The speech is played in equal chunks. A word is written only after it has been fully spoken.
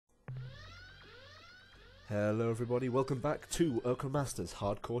Hello everybody, welcome back to Ur-Quan Masters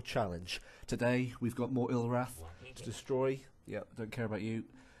Hardcore Challenge. Today we've got more Ur-Wrath to destroy. Yeah, don't care about you.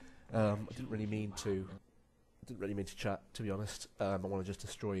 I didn't really mean to chat, to be honest. I want to just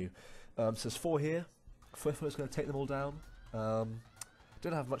destroy you. So there's 4 here. Fwiffo's going to take them all down.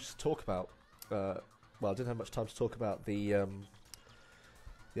 Didn't have much to talk about. Well, I didn't have much time to talk about the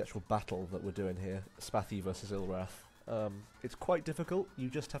actual battle that we're doing here, Spathi versus Ur-Wrath. It's quite difficult. You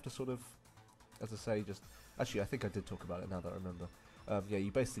just have to sort of, as I say, just... Actually, I think I did talk about it now that I remember. Yeah, you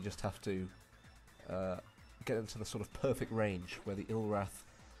basically just have to get into the sort of perfect range where the Ur-Wrath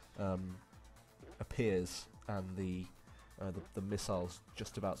appears and the missiles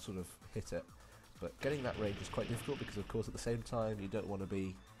just about sort of hit it. But getting that range is quite difficult because, of course, at the same time you don't want to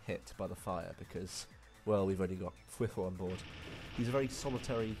be hit by the fire because, well, we've only got Fwiffo on board. He's a very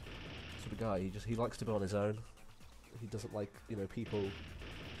solitary sort of guy. He likes to be on his own. He doesn't like, you know, people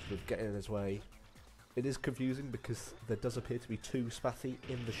sort of getting in his way. It is confusing because there does appear to be 2 Spathi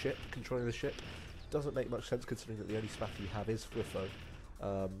in the ship, controlling the ship. Doesn't make much sense considering that the only Spathi you have is Fwiffo.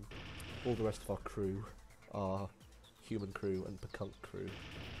 All the rest of our crew are human crew and Pekunk crew.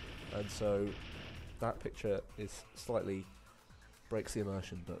 And so that picture is slightly breaks the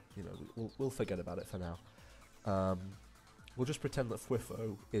immersion, but you know, we'll forget about it for now. We'll just pretend that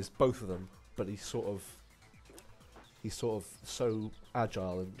Fwiffo is both of them, but he's sort of so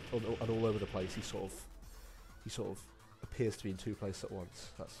agile and all over the place. He sort of appears to be in 2 places at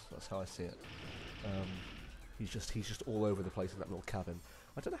once. That's how I see it. He's just all over the place in that little cabin.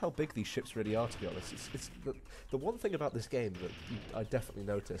 I don't know how big these ships really are, to be honest. It's the one thing about this game that I definitely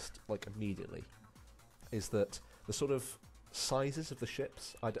noticed like immediately is that the sort of sizes of the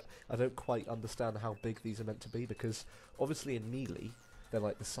ships, I don't quite understand how big these are meant to be, because obviously in Melee they're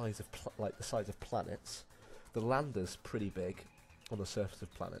like the size of planets. The lander's pretty big on the surface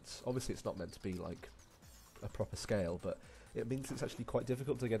of planets. Obviously it's not meant to be like a proper scale, but it means it's actually quite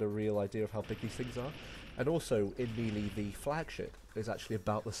difficult to get a real idea of how big these things are. And also in Melee the flagship is actually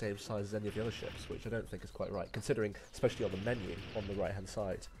about the same size as any of the other ships, which I don't think is quite right, considering, especially on the menu on the right hand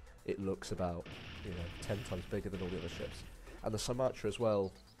side, it looks about, you know, 10 times bigger than all the other ships. And the Sa-Matra as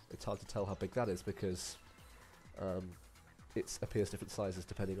well, it's hard to tell how big that is because it appears different sizes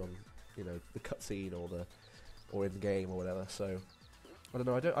depending on, you know, the cutscene or in the game or whatever. So I don't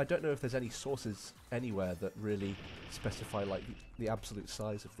know. I don't know if there's any sources anywhere that really specify like the absolute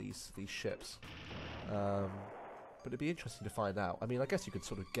size of these ships. But it'd be interesting to find out. I mean, I guess you could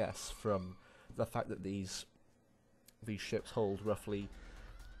sort of guess from the fact that these ships hold roughly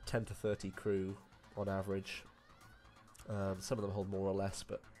 10 to 30 crew on average. Some of them hold more or less,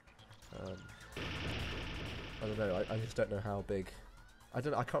 but I don't know. I just don't know how big. I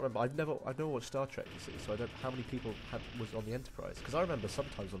can't remember. I've never watched Star Trek, you see, so I don't. How many people was on the Enterprise? Because I remember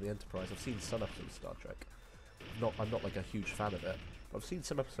sometimes on the Enterprise, I've seen some episodes of Star Trek. I'm not like a huge fan of it, but I've seen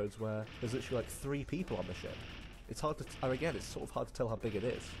some episodes where there's literally like 3 people on the ship. It's hard to. And again, it's sort of hard to tell how big it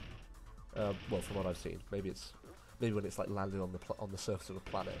is. Well, from what I've seen, maybe when it's like landed on the surface of a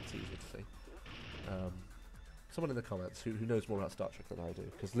planet, it's easier to see. Someone in the comments who knows more about Star Trek than I do,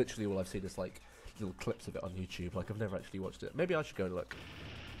 because literally all I've seen is like little clips of it on YouTube. Like I've never actually watched it. Maybe I should go and look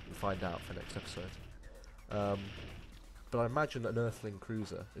and find out for next episode. But I imagine an Earthling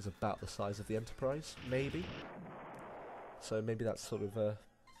cruiser is about the size of the Enterprise, maybe. So maybe that's sort of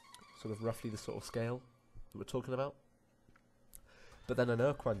roughly the sort of scale that we're talking about. But then an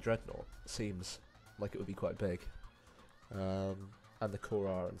Ur-Quan dreadnought seems like it would be quite big, and the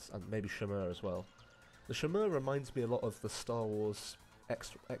Kohr-Ah and maybe Sa-Matra as well. The Sa-Matra reminds me a lot of the Star Wars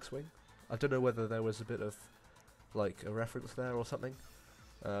X-Wing. I don't know whether there was a bit of like a reference there or something,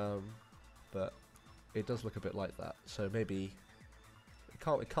 but it does look a bit like that. So maybe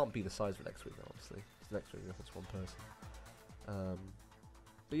it can't be the size of an X-Wing, obviously. It's an X-Wing if it's one person.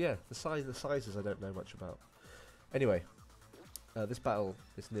 But yeah, the sizes I don't know much about. Anyway, this battle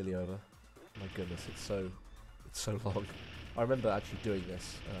is nearly over. My goodness, it's so long. I remember actually doing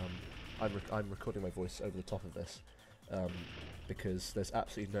this. I'm recording my voice over the top of this because there's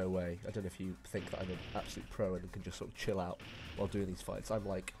absolutely no way. I don't know if you think that I'm an absolute pro and can just sort of chill out while doing these fights. I'm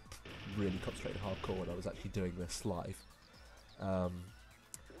like really concentrating hardcore when I was actually doing this live.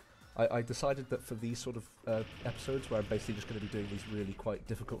 I decided that for these sort of episodes where I'm basically just going to be doing these really quite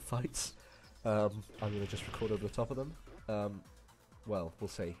difficult fights, I'm going to just record over the top of them. Well, we'll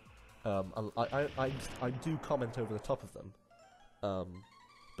see. I do comment over the top of them.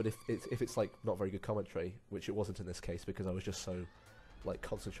 But if it's like not very good commentary, which it wasn't in this case because I was just so like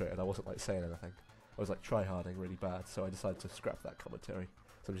concentrated, I wasn't like saying anything. I was like try-harding really bad, so I decided to scrap that commentary.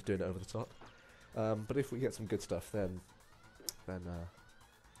 So I'm just doing it over the top. But if we get some good stuff, then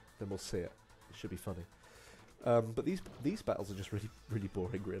we'll see it. It should be funny. But these battles are just really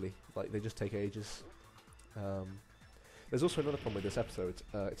boring, really. Like, they just take ages. There's also another problem with this episode.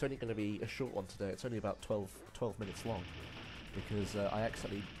 It's only going to be a short one today. It's only about 12 minutes long, because I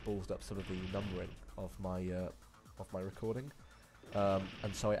accidentally ballsed up some of the numbering of my recording,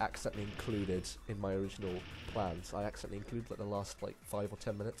 and so I accidentally included in my original plans. I accidentally included like the last like 5 or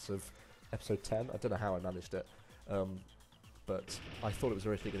 10 minutes of episode 10. I don't know how I managed it, but I thought it was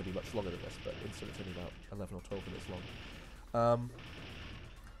originally going to be much longer than this. But instead, it's only about 11 or 12 minutes long.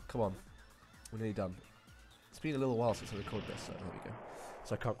 Come on, we're nearly done. It's been a little while since I recorded this, so there we go.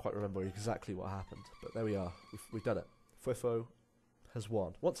 So I can't quite remember exactly what happened, but there we are. We've done it. Fwifo has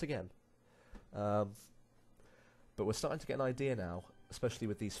won once again. But we're starting to get an idea now, especially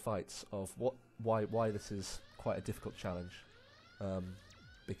with these fights, of why this is quite a difficult challenge.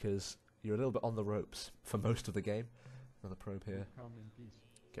 Because you're a little bit on the ropes for most of the game. Another probe here.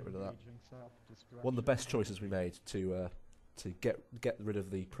 Get rid of that. One of the best choices we made to get rid of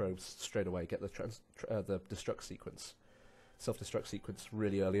the probes straight away. Get the destruct sequence, self-destruct sequence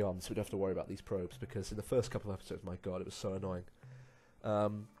really early on, so we don't have to worry about these probes. Because in the first couple of episodes, my God, it was so annoying.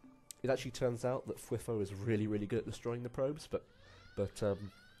 It actually turns out that Fwifo is really good at destroying the probes, but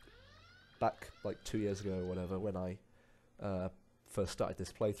back like 2 years ago or whatever, when I first started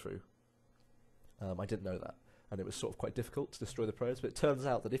this playthrough, I didn't know that, and it was sort of quite difficult to destroy the probes. But it turns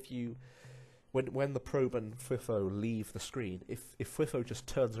out that when the probe and Fwifo leave the screen, if Fwifo just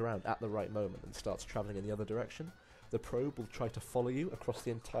turns around at the right moment and starts travelling in the other direction, the probe will try to follow you across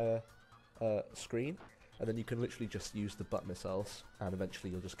the entire screen, and then you can literally just use the butt missiles, and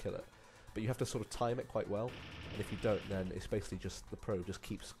eventually you'll just kill it. But you have to sort of time it quite well, and if you don't, then it's basically just the probe just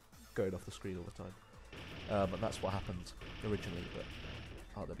keeps going off the screen all the time. And that's what happened originally, but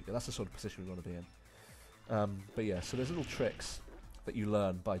oh, there we go. That's the sort of position we want to be in. But yeah, so there's little tricks that you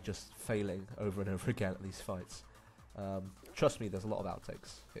learn by just failing over and over again at these fights. Trust me, there's a lot of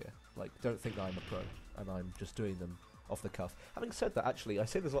outtakes here. Like, don't think I'm a pro, and I'm just doing them off the cuff. Having said that, actually, I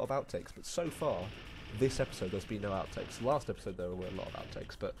say there's a lot of outtakes, but so far, this episode there's been no outtakes. Last episode there were a lot of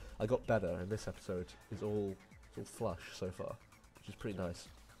outtakes, but I got better, and this episode is all flush so far, which is pretty nice.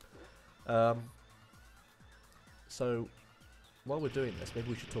 So while we're doing this, maybe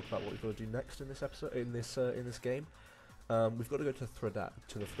we should talk about what we've got to do next in this episode, in this game. We've got to go to the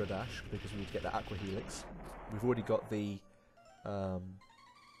Thredash because we need to get the Aqua Helix. We've already got the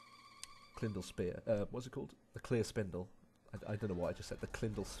Clindle Spear. What's it called? The Clear Spindle. I don't know what I just said. The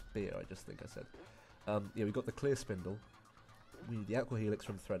Clindle Spear, I just think I said. Yeah, we've got the Clear Spindle. We need the Aqua Helix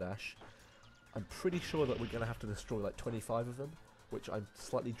from Thredash. I'm pretty sure that we're going to have to destroy like 25 of them, which I'm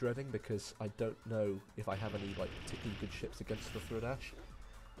slightly dreading because I don't know if I have any like particularly good ships against the Thredash.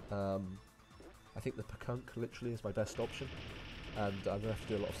 I think the Pakunk literally is my best option, and I'm going to have to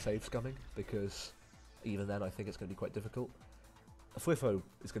do a lot of save scumming because even then I think it's going to be quite difficult. Fwifo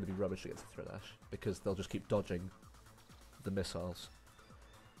is going to be rubbish against the Thredash because they'll just keep dodging the missiles,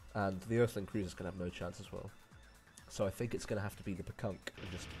 and the Earthling Cruiser is going to have no chance as well. So I think it's going to have to be the Pakunk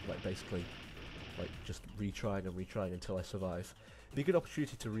and just like basically like just retrying until I survive. It'd be a good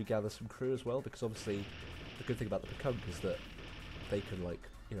opportunity to regather some crew as well, because obviously the good thing about the Pakunk is that they can like,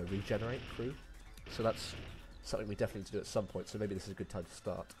 you know, regenerate crew. So that's something we definitely need to do at some point, so maybe this is a good time to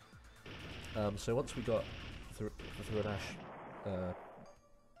start. So once we got the Thredash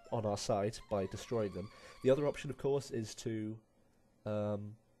on our side by destroying them, the other option of course is to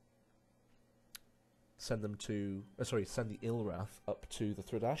send the Ilrath up to the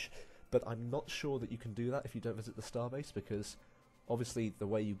Thredash, but I'm not sure that you can do that if you don't visit the starbase, because obviously the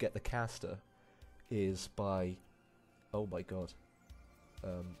way you get the caster is by... Oh my god.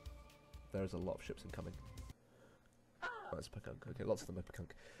 There's a lot of ships incoming. Oh, it's Pakunk. Okay, lots of them are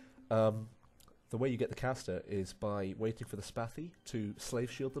Pakunk. The way you get the caster is by waiting for the Spathi to slave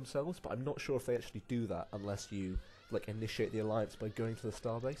shield themselves, but I'm not sure if they actually do that unless you like initiate the alliance by going to the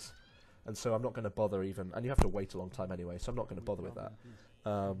starbase. And so I'm not going to bother even, and you have to wait a long time anyway, so I'm not going to bother with that.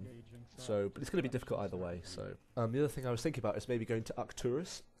 But it's going to be difficult either way. So the other thing I was thinking about is maybe going to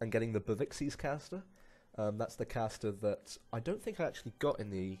Arcturus and getting the Bavixes caster. That's the caster that I don't think I actually got in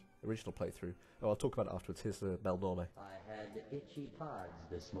the original playthrough. Oh, I'll talk about it afterwards. Here's the Melnorme. I had itchy pods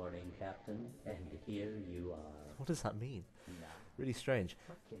this morning, Captain, and here you are. What does that mean? Now, really strange.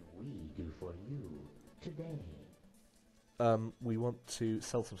 what can we do for you today? We want to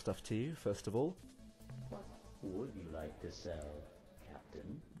sell some stuff to you, first of all. What would you like to sell,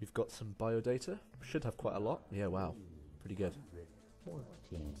 Captain? We've got some biodata. Should have quite a lot. Yeah, wow. Pretty good. 14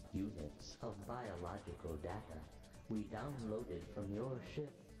 units of biological data we downloaded from your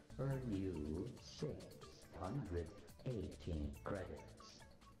ship. Earn you 618 credits.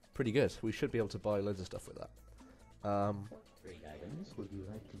 Pretty good. We should be able to buy loads of stuff with that. What trade items would you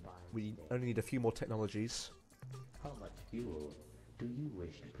like to buy We instead? only need a few more technologies, How much fuel do you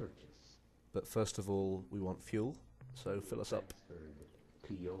wish to purchase? but first of all, we want fuel, so fill us up. Transferred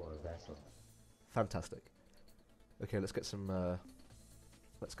to your vessel. Fantastic. Okay, let's get some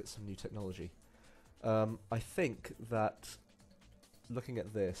new technology. I think that looking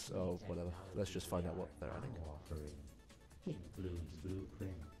at this, oh whatever, let's just find out what they're adding. Offering includes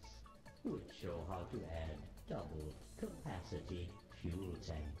blueprints, which show how to add double capacity fuel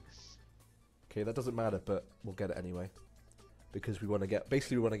tanks. Okay, that doesn't matter, but we'll get it anyway. Because we want to get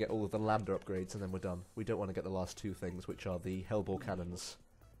all of the lander upgrades and then we're done. We don't want to get the last two things, which are the Hellbore cannons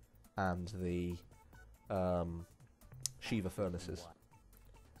and the Shiva furnaces.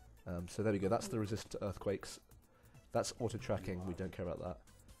 So there we go, that's the resist to earthquakes. That's auto-tracking, we don't care about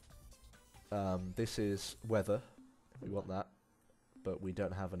that. This is weather, we want that, but we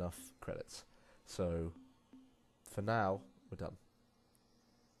don't have enough credits. So, for now, we're done.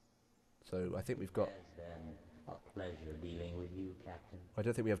 So I think we've got... It has been a pleasure dealing with you, Captain. I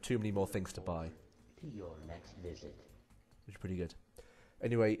don't think we have too many more things to buy, To your next visit. which is pretty good.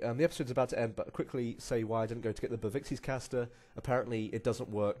 Anyway, the episode's about to end, but quickly say why I didn't go to get the Bavixi's caster. Apparently, it doesn't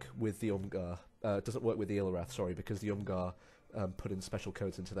work with the Umgar. It doesn't work with the Ilarath, sorry, because the Umgar put in special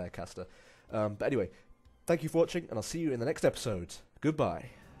codes into their caster. But anyway, thank you for watching, and I'll see you in the next episode. Goodbye.